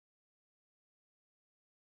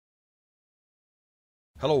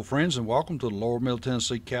Hello friends, and welcome to the Lower Middle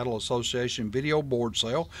Tennessee Cattle Association video board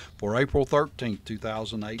sale for April 13th,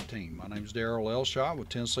 2018. My name is Darrell Elshot with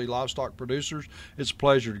Tennessee Livestock Producers. It's a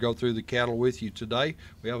pleasure to go through the cattle with you today.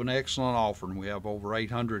 We have an excellent offering. We have over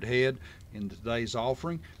 800 head in today's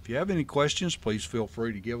offering. If you have any questions, please feel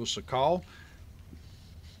free to give us a call.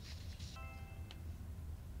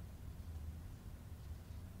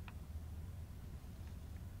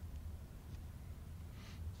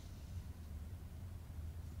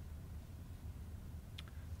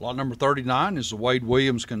 Lot number 39 is the Wade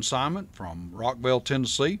Williams consignment from Rockville,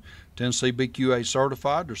 Tennessee. Tennessee BQA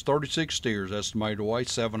certified. There's 36 steers estimated to weigh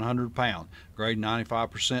 700 pounds. Grade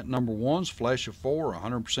 95% number ones, flesh of 4,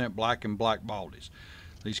 100% black and black baldies.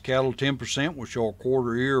 These cattle 10% will show a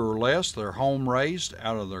quarter ear or less. They're home raised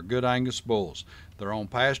out of their good Angus bulls. They're on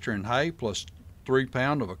pasture and hay plus 3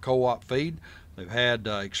 pounds of a co-op feed. They've had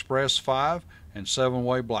Express 5 and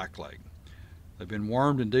 7-way blackleg. They've been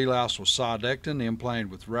wormed and deloused with Sidectin, implanted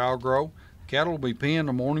with Ralgro. Cattle will be penned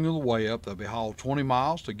the morning of the weigh up. They'll be hauled 20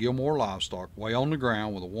 miles to Gilmore Livestock, weigh on the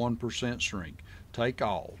ground with a 1% shrink. Take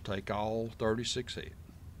all 36 head.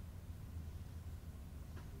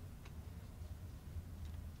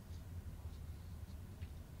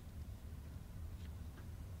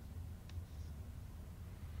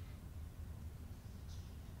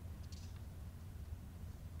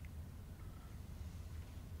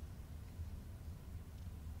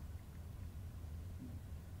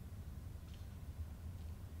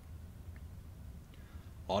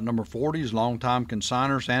 Lot number 40 is longtime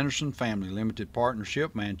consigners Anderson Family Limited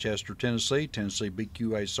Partnership, Manchester, Tennessee. Tennessee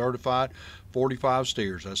BQA certified. 45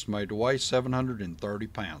 steers estimated to weigh 730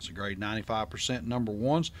 pounds. Grade 95% number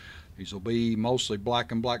ones. These will be mostly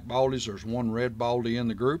black and black baldies. There's one red baldy in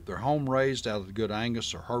the group. They're home raised out of the good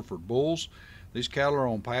Angus or Hereford bulls. These cattle are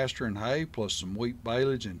on pasture and hay plus some wheat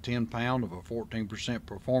baleage and 10 pounds of a 14%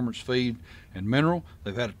 performance feed and mineral.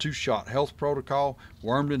 They've had a 2-shot health protocol,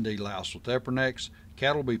 wormed and deloused with Epernex.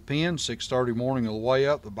 Cattle will be penned 6:30 morning of the weigh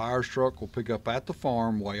up. The buyer's truck will pick up at the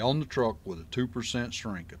farm, weigh on the truck with a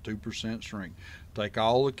 2% shrink. Take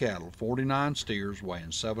all the cattle, 49 steers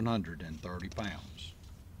weighing 730 pounds.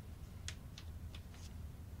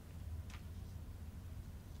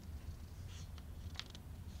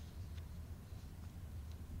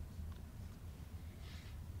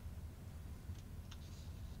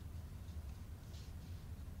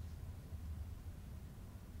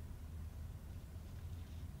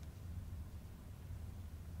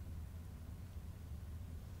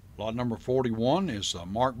 Lot number 41 is a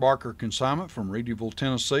Mark Barker consignment from Reedyville,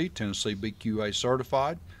 Tennessee. Tennessee BQA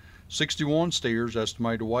certified. 61 steers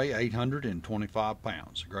estimated to weigh 825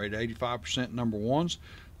 pounds. Grade 85% number ones.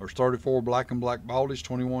 There's 34 black and black baldies,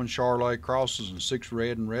 21 Charolais crosses, and 6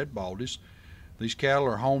 red and red baldies. These cattle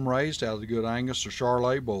are home raised out of the good Angus or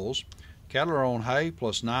Charolais bulls. Cattle are on hay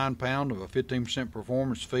plus 9 pounds of a 15%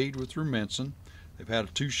 performance feed with Rumensin. They've had a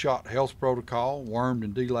 2-shot health protocol, wormed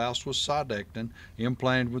and deloused with Sidectin,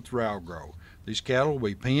 implanted with Ralgro. These cattle will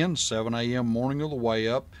be penned 7 a.m. morning of the weigh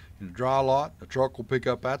up in a dry lot. The truck will pick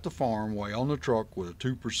up at the farm, weigh on the truck with a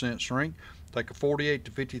 2% shrink. Take a 48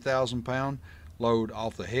 to 50,000 pound load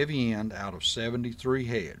off the heavy end out of 73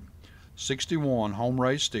 head. 61 home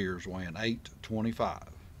raised steers weighing 825.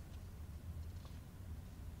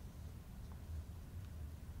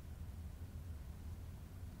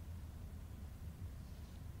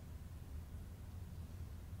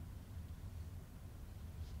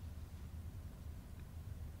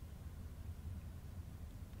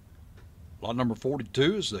 Lot number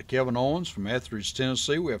 42 is the Kevin Owens from Etheridge,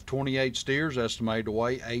 Tennessee. We have 28 steers estimated to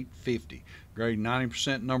weigh 850. Grade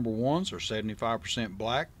 90% number ones are 75%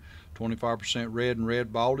 black, 25% red and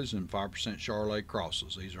red baldies, and 5% Charolais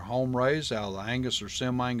crosses. These are home raised out of the Angus or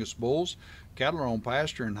Sem-Angus bulls. Cattle are on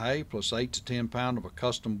pasture and hay plus 8 to 10 pounds of a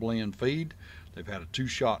custom blend feed. They've had a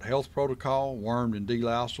 2-shot health protocol, wormed and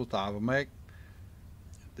deloused with Ivomec.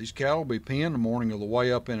 These cattle will be penned the morning of the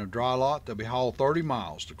weigh up in a dry lot. They'll be hauled 30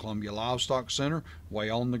 miles to Columbia Livestock Center, weigh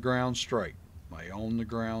on the ground straight.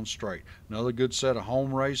 Another good set of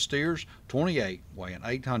home raised steers, 28 weighing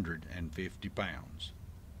 850 pounds.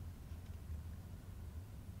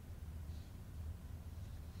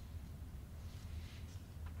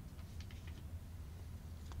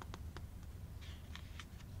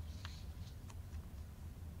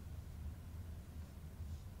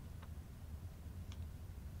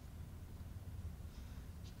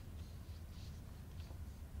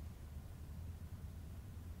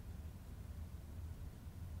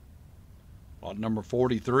 Lot number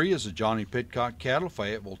 43 is the Johnny Pitcock cattle,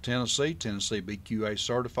 Fayetteville, Tennessee. Tennessee BQA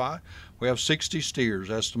certified. We have 60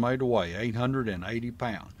 steers estimated to weigh 880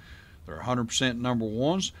 pounds. They're 100% number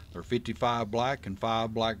ones. They're 55 black and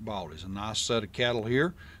 5 black baldies. A nice set of cattle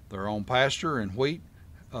here. They're on pasture and wheat,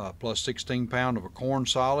 plus 16 pound of a corn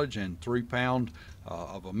silage and 3 pound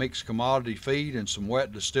of a mixed commodity feed and some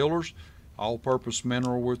wet distillers. All-purpose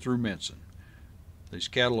mineral we're through mincing. These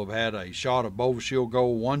cattle have had a shot of Bovishield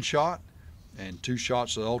Gold 1 shot and 2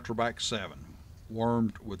 shots of Ultraback 7.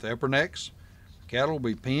 Wormed with Epernex. Cattle will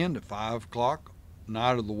be penned at 5 o'clock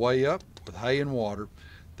night of the way up with hay and water.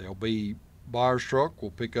 They'll be buyer's truck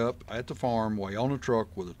will pick up at the farm, weigh on the truck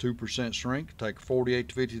with a 2% shrink, take a 48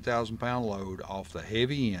 to 50,000 pound load off the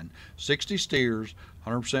heavy end. 60 steers,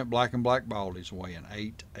 100% black and black baldies, weighing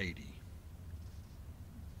 880.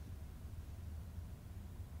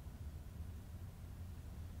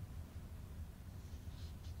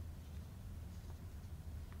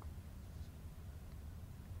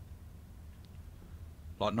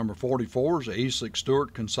 Lot number 44 is a Eastlick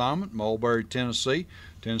Stewart consignment, Mulberry, Tennessee.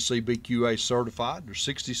 Tennessee BQA certified. There's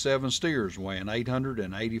 67 steers weighing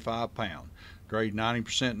 885 pounds. Grade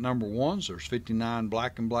 90% number ones. There's 59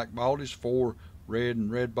 black and black baldies, 4 red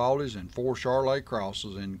and red baldies, and 4 Charolais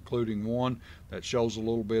crosses, including one that shows a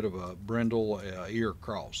little bit of a brindle ear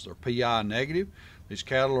cross. They're PI negative. These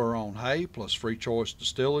cattle are on hay plus free choice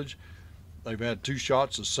distillage. They've had 2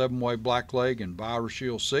 shots of 7-way blackleg and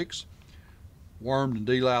Viroshield 6. Wormed and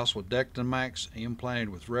deloused with Dectomax, implanted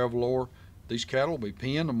with Revelor. These cattle will be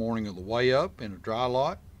penned the morning of the way up in a dry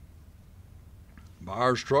lot.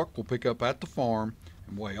 Buyer's truck will pick up at the farm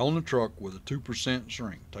and weigh on the truck with a 2%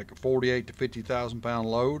 shrink. Take a 48 to 50,000 pound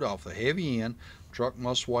load off the heavy end. Truck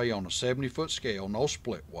must weigh on a 70-foot scale, no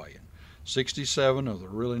split weighing. 67 of the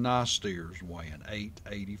really nice steers weighing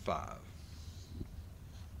 885.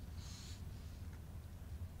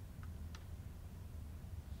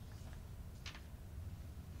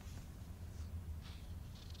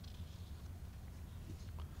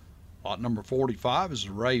 Lot number 45 is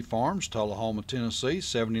the Ray Farms, Tullahoma, Tennessee.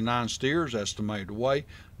 79 steers, estimated to weigh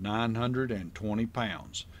 920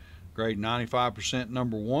 pounds. Grade 95%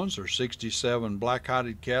 number ones. There's 67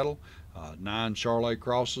 black-hided cattle, 9 Charolais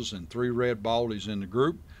crosses, and 3 red baldies in the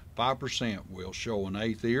group. 5% will show an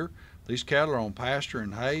 1/8 ear. These cattle are on pasture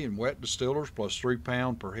and hay and wet distillers, plus 3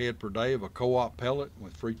 pounds per head per day of a co-op pellet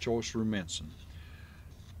with free choice rumensin.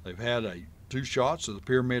 They've had 2 shots of the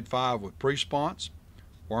Pyramid 5 with pre-sponse.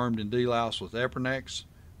 Wormed and deloused with Epernex,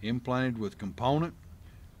 implanted with component,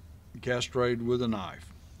 castrated with a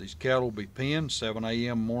knife. These cattle will be penned 7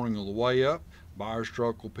 a.m. morning of the way up. Buyer's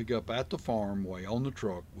truck will pick up at the farm, weigh on the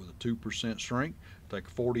truck with a 2% shrink, take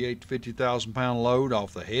a 48 to 50,000 pound load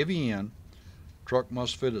off the heavy end. Truck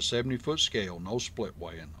must fit a 70-foot scale, no split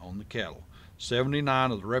weighing on the cattle.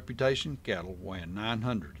 79 of the Reputation cattle weighing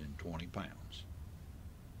 920 pounds.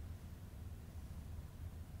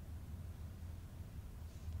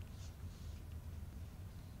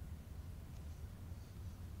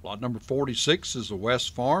 Lot number 46 is the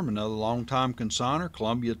West Farm, another longtime consigner,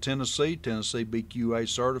 Columbia, Tennessee. Tennessee BQA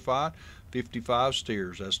certified. 55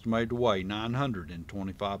 steers, estimated to weigh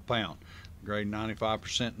 925 pounds. Grade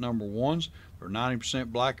 95% number ones. They're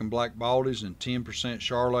 90% black and black baldies and 10%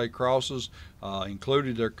 Charolais crosses.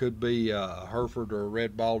 Included there could be a Hereford or a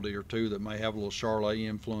red baldy or 2 that may have a little Charolais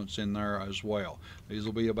influence in there as well. These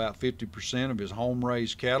will be about 50% of his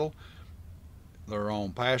home-raised cattle. They're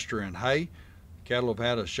on pasture and hay. Cattle have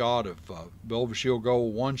had a shot of Bovishield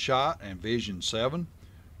Gold 1 shot and Vision 7.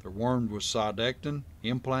 They're wormed with Sidectin,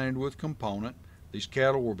 implanted with component. These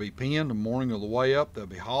cattle will be penned the morning of the way up. They'll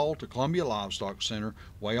be hauled to Columbia Livestock Center,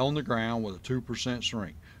 weigh on the ground with a 2%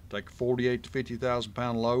 shrink. Take a 48 to 50,000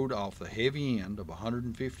 pound load off the heavy end of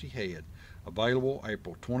 150 head. Available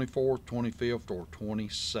April 24th, 25th, or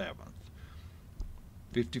 27th.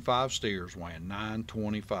 55 steers weighing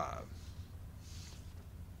 925.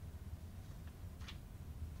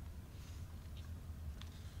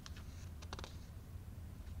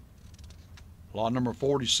 Lot number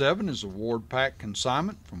 47 is a Ward Pack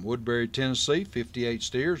consignment from Woodbury, Tennessee. 58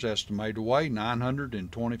 steers, estimated to weigh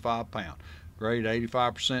 925 pounds. Grade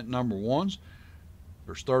 85% number ones.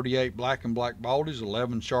 There's 38 black and black baldies,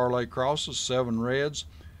 11 Charolais crosses, 7 reds,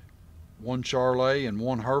 1 Charolais, and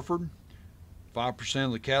 1 Hereford. 5%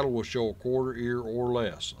 of the cattle will show a 1/4 ear or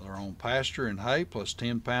less. They're on pasture and hay, plus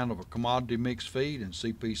 10 pounds of a commodity mixed feed and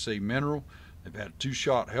CPC mineral. They've had a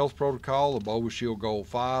 2-shot health protocol, the Bovishield Gold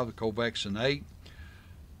 5, the Covaxin 8.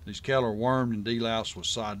 These cattle are wormed and deloused with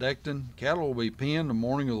Sidectin. Cattle will be penned the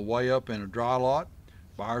morning of the way up in a dry lot.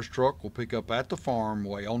 Buyer's truck will pick up at the farm,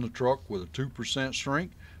 weigh on the truck with a 2%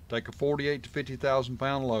 shrink, take a 48 to 50,000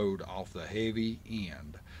 pound load off the heavy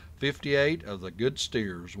end. 58 of the good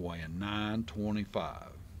steers weighing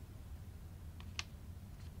 925.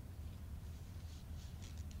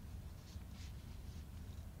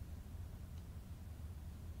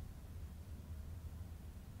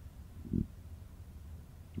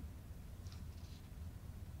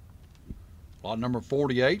 Lot number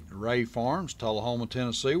 48, Ray Farms, Tullahoma,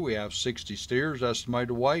 Tennessee. We have 60 steers, estimated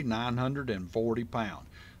to weigh 940 pounds.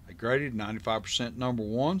 They graded 95% number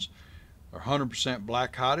ones. They're 100%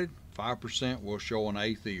 black-hided. 5% will show an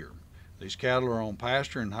eighth ear. These cattle are on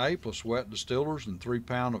pasture and hay plus wet distillers and 3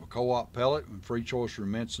 pounds of a co-op pellet and free choice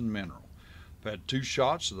Rumensin mineral. I've had 2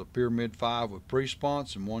 shots of the Pyramid 5 with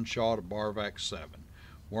pre-spons and 1 shot of Barvac 7.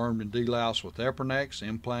 Wormed and deloused with Epernex,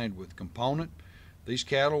 implanted with component. These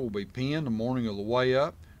cattle will be penned the morning of the weigh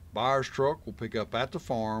up. Buyer's truck will pick up at the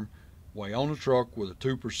farm, weigh on the truck with a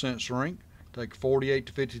 2% shrink, take a 48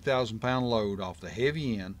 to 50,000 pound load off the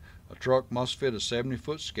heavy end. A truck must fit a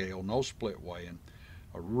 70-foot scale, no split weighing.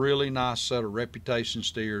 A really nice set of reputation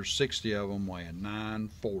steers, 60 of them weighing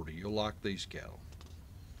 940. You'll like these cattle.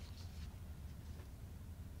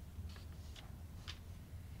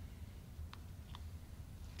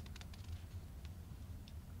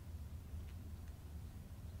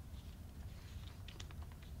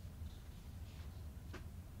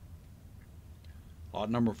 Lot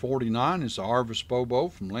number 49 is the Harvest Bobo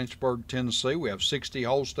from Lynchburg, Tennessee. We have 60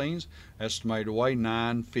 Holsteins, estimated to weigh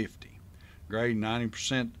 950. Grade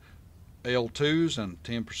 90% L2s and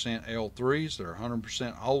 10% L3s. They're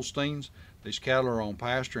 100% Holsteins. These cattle are on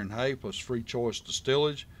pasture and hay plus free choice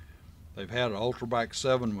distillage. They've had an Ultraback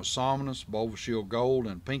 7 with Somnus, Bovishield Gold,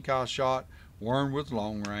 and Pink Eye Shot, wormed with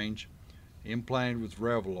long range, implanted with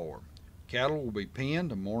Revelor. Cattle will be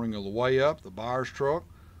penned the morning of the weigh up. The buyer's truck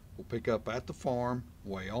will pick up at the farm,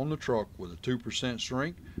 weigh on the truck with a 2%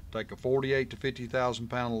 shrink, take a 48 to 50,000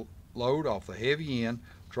 pound load off the heavy end.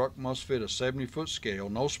 Truck must fit a 70-foot scale,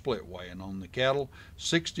 no split weighing. On the cattle,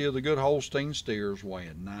 60 of the good Holstein steers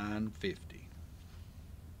weighing 950.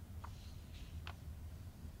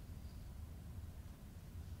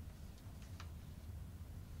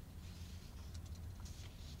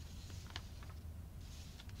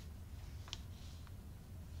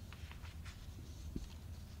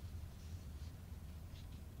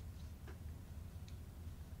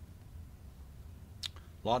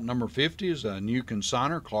 Lot number 50 is a new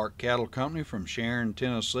consigner, Clark Cattle Company from Sharon,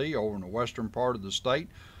 Tennessee, over in the western part of the state.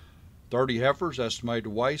 30 heifers, estimated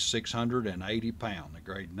to weigh 680 pounds. They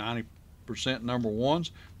grade 90% number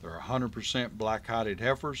ones. They're 100% black-hided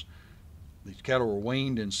heifers. These cattle were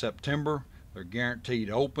weaned in September. They're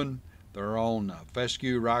guaranteed open. They're on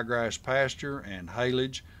fescue ryegrass pasture and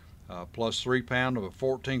haylage, plus 3 pounds of a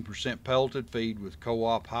 14% pelleted feed with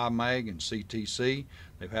co-op high mag and CTC.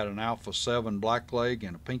 They've had an Alpha 7 blackleg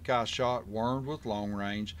and a Pink Eye Shot, wormed with long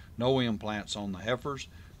range. No implants on the heifers.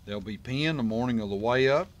 They'll be penned the morning of the weigh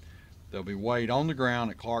up. They'll be weighed on the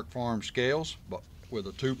ground at Clark Farm scales, but with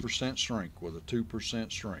a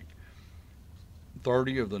 2% shrink.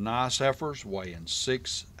 30 of the nice heifers weighing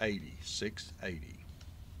 680.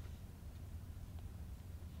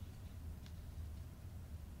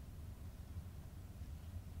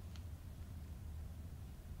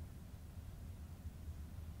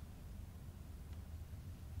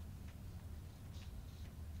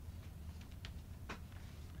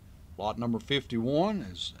 Lot number 51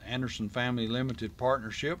 is Anderson Family Limited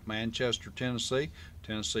Partnership, Manchester, Tennessee,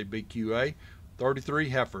 Tennessee BQA. 33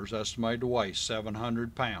 heifers, estimated to weigh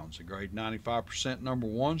 700 pounds. They grade 95% number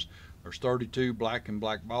ones. There's 32 black and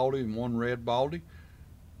black baldy and 1 red baldy.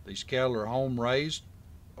 These cattle are home raised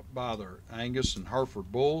by their Angus and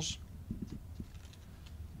Hereford bulls.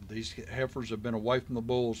 These heifers have been away from the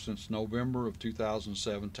bulls since November of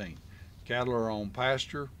 2017. Cattle are on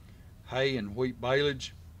pasture, hay and wheat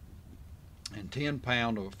baleage, and 10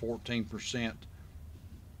 pounds of a 14%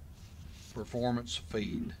 performance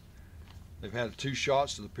feed. They've had 2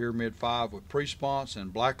 shots of the Pyramid 5 with pre-spons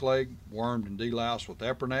and blackleg, wormed and deloused with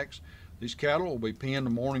Epernex. These cattle will be penned the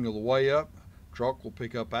morning of the weigh up. Truck will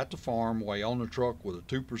pick up at the farm, weigh on the truck with a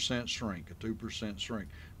 2% shrink.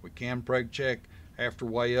 We can preg check after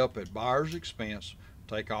weigh up at buyer's expense.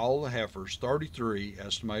 Take all the heifers, 33,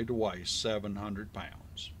 estimated to weigh 700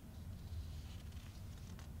 pounds.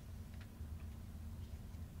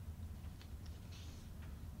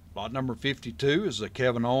 Lot number 52 is the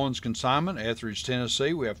Kevin Owens consignment, Etheridge,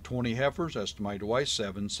 Tennessee. We have 20 heifers, estimated to weigh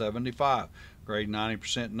 775. Grade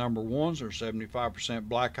 90% number ones, or 75%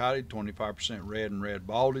 black-hided, 25% red and red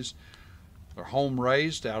baldies. They're home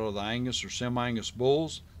raised out of the Angus or semi-Angus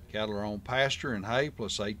bulls. Cattle are on pasture and hay,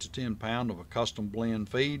 plus 8 to 10 pounds of a custom blend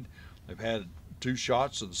feed. They've had 2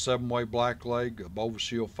 shots of the 7-way blackleg, the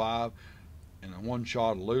Bovishield 5, and 1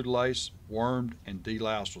 shot of Ludelace, wormed and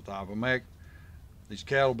deloused with Ivomec. These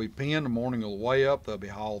cattle will be penned the morning of the weigh up. They'll be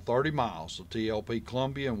hauled 30 miles to TLP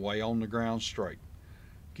Columbia and weigh on the ground straight.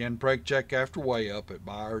 Can preg check after weigh up at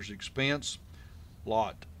buyer's expense.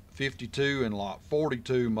 Lot 52 and lot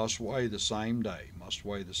 42 must weigh the same day.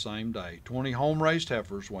 20 home-raised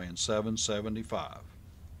heifers weighing 775.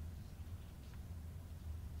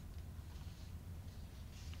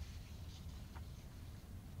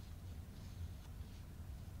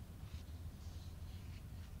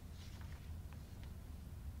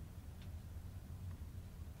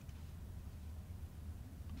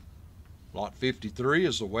 Lot 53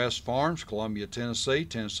 is the West Farms, Columbia, Tennessee,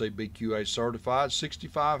 Tennessee BQA certified,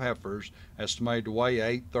 65 heifers, estimated to weigh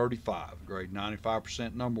 835. Grade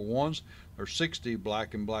 95% number ones. There's 60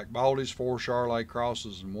 black and black baldies, 4 Charolais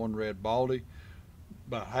crosses, and 1 red baldy.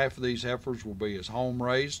 About half of these heifers will be as home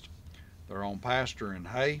raised. They're on pasture and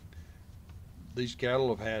hay. These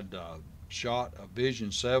cattle have had shot of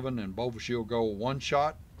Vision 7 and Bovishield Gold 1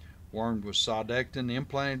 shot, wormed with Sidectin,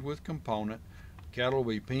 implanted with component. Cattle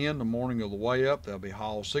will be penned the morning of the weigh up. They'll be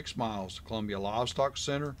hauled 6 miles to Columbia Livestock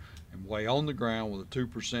Center and weigh on the ground with a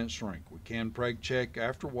 2% shrink. We can preg check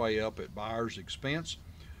after weigh up at buyer's expense.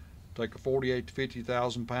 Take a 48 to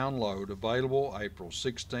 50,000 pound load. Available April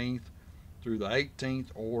 16th through the 18th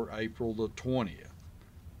or April the 20th.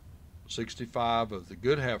 65 of the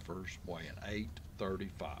good heifers weighing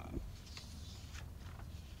 835.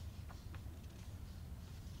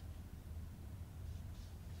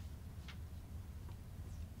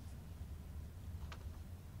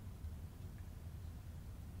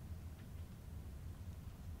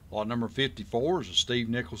 Lot number 54 is a Steve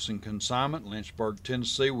Nicholson consignment, Lynchburg,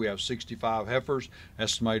 Tennessee. We have 65 heifers,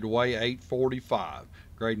 estimated to weigh 845.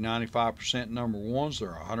 Grade 95% number ones. They're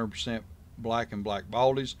 100% black and black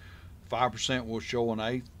baldies. 5% will show an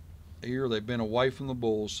eighth ear. They've been away from the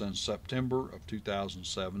bulls since September of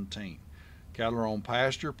 2017. Cattle are on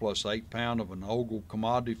pasture plus 8 pounds of an Ogle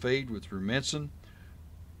commodity feed with Rumensin.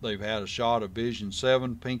 They've had a shot of Vision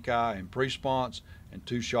 7, Pink Eye, and Presponse, and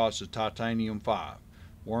 2 shots of Titanium 5.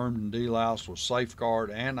 Wormed and deloused with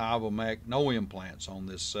Safeguard and Ivomec, no implants on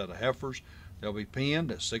this set of heifers. They'll be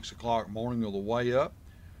penned at 6 o'clock morning of the weigh up.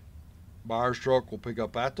 Buyer's truck will pick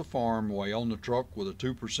up at the farm, weigh on the truck with a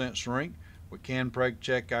 2% shrink. We can preg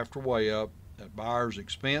check after weigh up at buyer's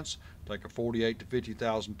expense. Take a 48 to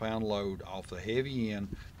 50,000 pound load off the heavy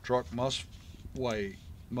end. Truck must fit a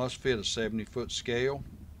 70-foot scale.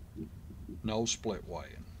 No split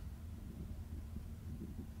weighing.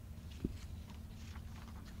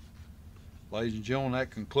 Ladies and gentlemen,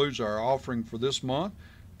 that concludes our offering for this month.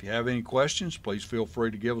 If you have any questions, please feel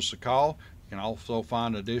free to give us a call. You can also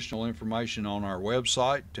find additional information on our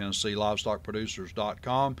website,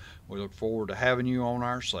 TennesseeLivestockProducers.com. We look forward to having you on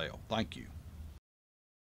our sale. Thank you.